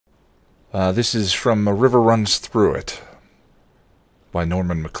This is from A River Runs Through It, by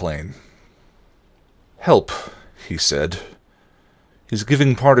Norman Maclean. Help, he said, is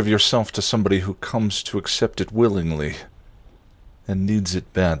giving part of yourself to somebody who comes to accept it willingly and needs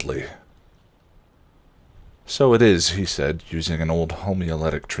it badly. So it is, he said, using an old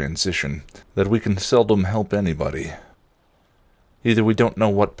homiletic transition, that we can seldom help anybody. Either we don't know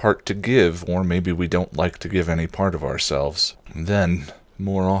what part to give, or maybe we don't like to give any part of ourselves. Then,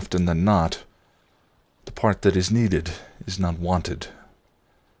 more often than not, the part that is needed is not wanted.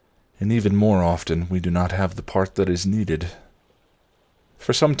 And even more often, we do not have the part that is needed.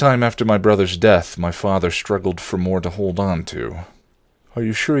 For some time after my brother's death, my father struggled for more to hold on to. "Are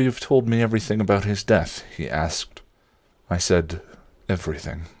you sure you've told me everything about his death?" he asked. I said,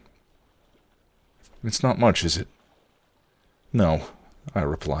 "Everything." "It's not much, is it?" "No," I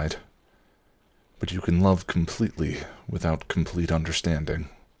replied. "But you can love completely without complete understanding."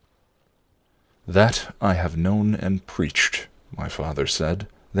 "That I have known and preached," my father said.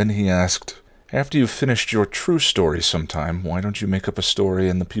 Then he asked, "After you've finished your true story sometime, why don't you make up a story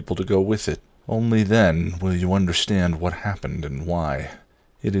and the people to go with it? Only then will you understand what happened and why.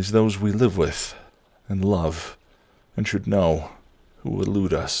 It is those we live with and love and should know who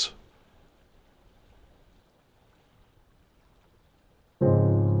elude us."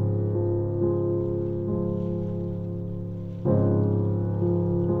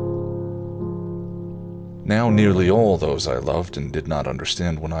 Now nearly all those I loved and did not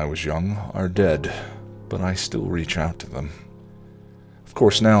understand when I was young are dead, but I still reach out to them. Of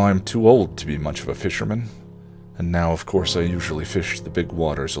course now I'm too old to be much of a fisherman, and now of course I usually fish the big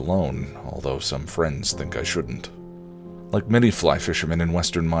waters alone, although some friends think I shouldn't. Like many fly fishermen in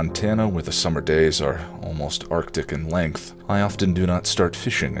western Montana, where the summer days are almost Arctic in length, I often do not start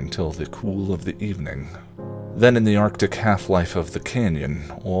fishing until the cool of the evening. Then in the Arctic half-life of the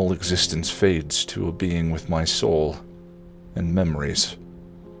canyon, all existence fades to a being with my soul, and memories,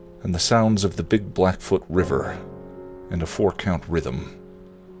 and the sounds of the Big Blackfoot River, and a 4-count rhythm,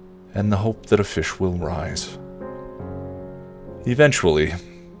 and the hope that a fish will rise. Eventually,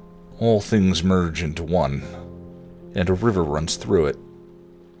 all things merge into one, and a river runs through it.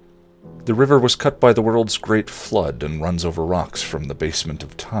 The river was cut by the world's great flood and runs over rocks from the basement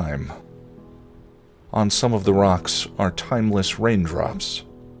of time. On some of the rocks are timeless raindrops.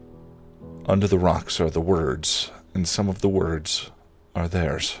 Under the rocks are the words, and some of the words are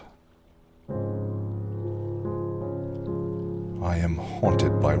theirs. I am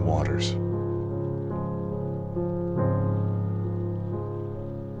haunted by waters.